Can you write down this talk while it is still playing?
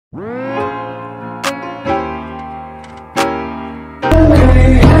Tree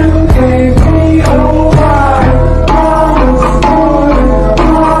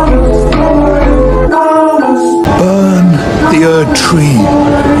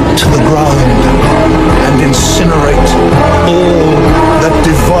to the ground and incinerate all that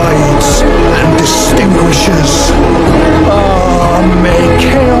divides and distinguishes. May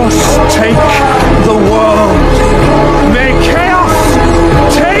chaos take the world. May chaos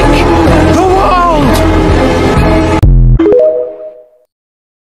take the world.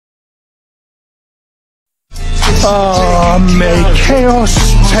 May chaos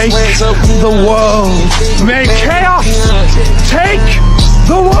take the world. May chaos take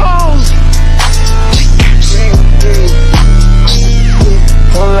the world.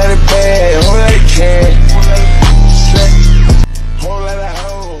 Won't let it be, won't let it care. Won't let it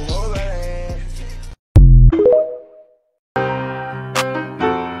hold, won't let it.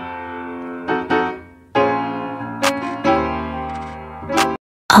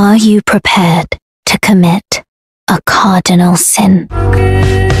 Are you prepared to commit a cardinal sin?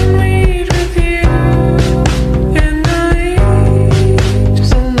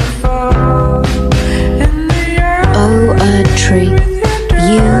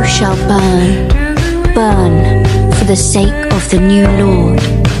 You shall burn, burn for the sake of the new Lord.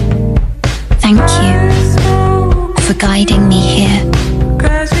 Thank you for guiding me here.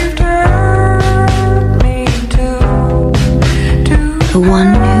 The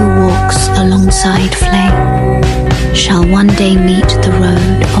one who walks alongside flame shall one day meet the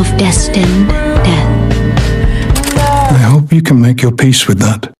road of destined death. I hope you can make your peace with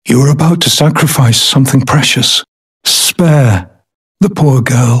that. You are about to sacrifice something precious. Spare the poor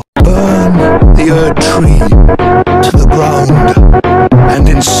girl. Burn the tree to the ground and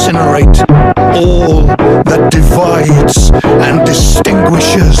incinerate all that divides and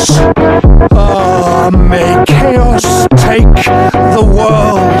distinguishes. May chaos take the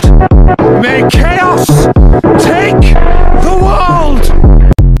world. May chaos take the world.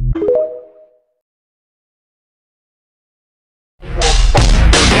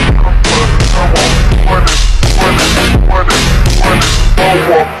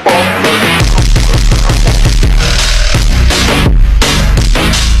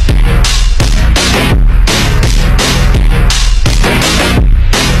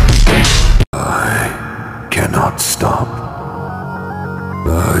 Cannot stop. I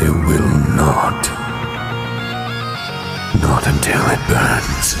will not. Not until it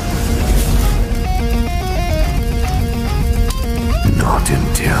burns. Not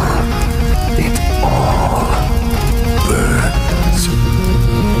until it all burns.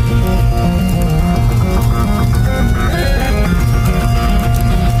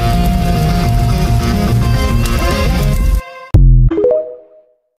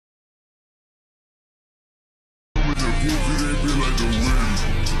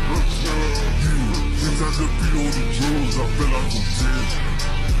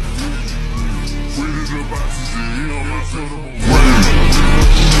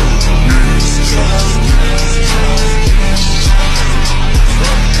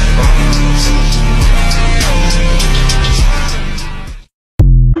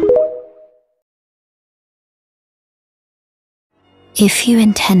 If you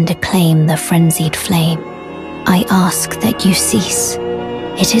intend to claim the frenzied flame, I ask that you cease.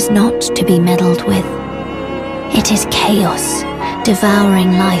 It is not to be meddled with. It is chaos,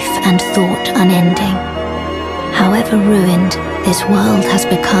 devouring life and thought unending. However ruined this world has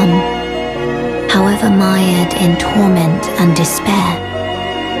become, however mired in torment and despair,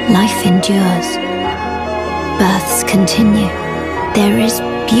 life endures. Births continue. There is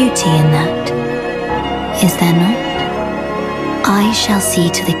beauty in that, is there not? I shall see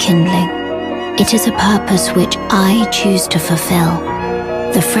to the kindling. It is a purpose which I choose to fulfill.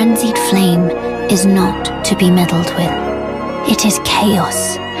 The frenzied flame is not to be meddled with. It is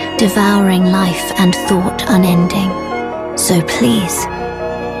chaos, devouring life and thought unending. So please,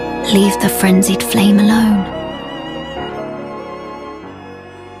 leave the frenzied flame alone.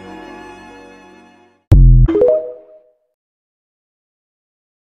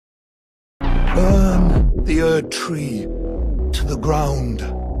 Burn the tree to the ground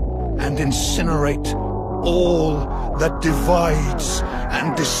and incinerate all that divides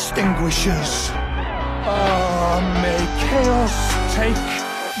and distinguishes. May chaos take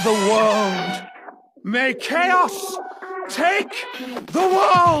the world. May chaos take the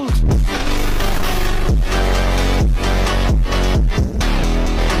world.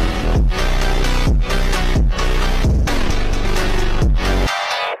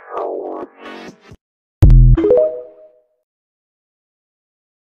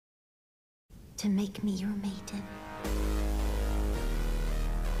 to make me your maiden.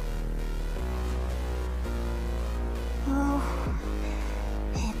 Oh,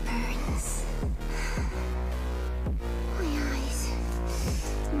 it burns.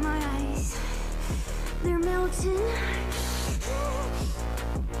 My eyes, they're melting.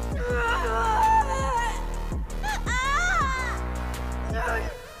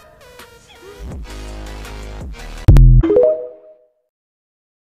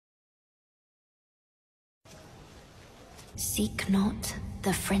 Seek not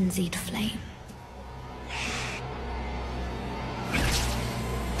the frenzied flame.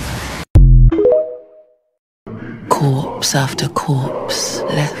 Corpse after corpse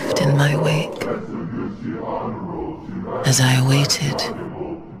left in my wake. As I awaited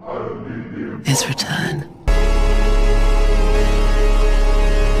his return.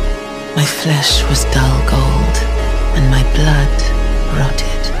 My flesh was dull gold, and my blood rotted.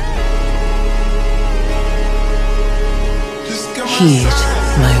 Heed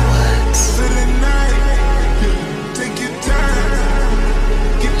my words.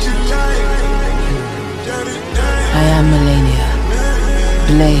 I am Melania,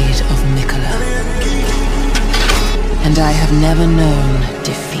 Blade of Mikola, and I have never known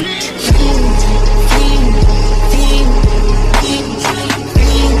defeat.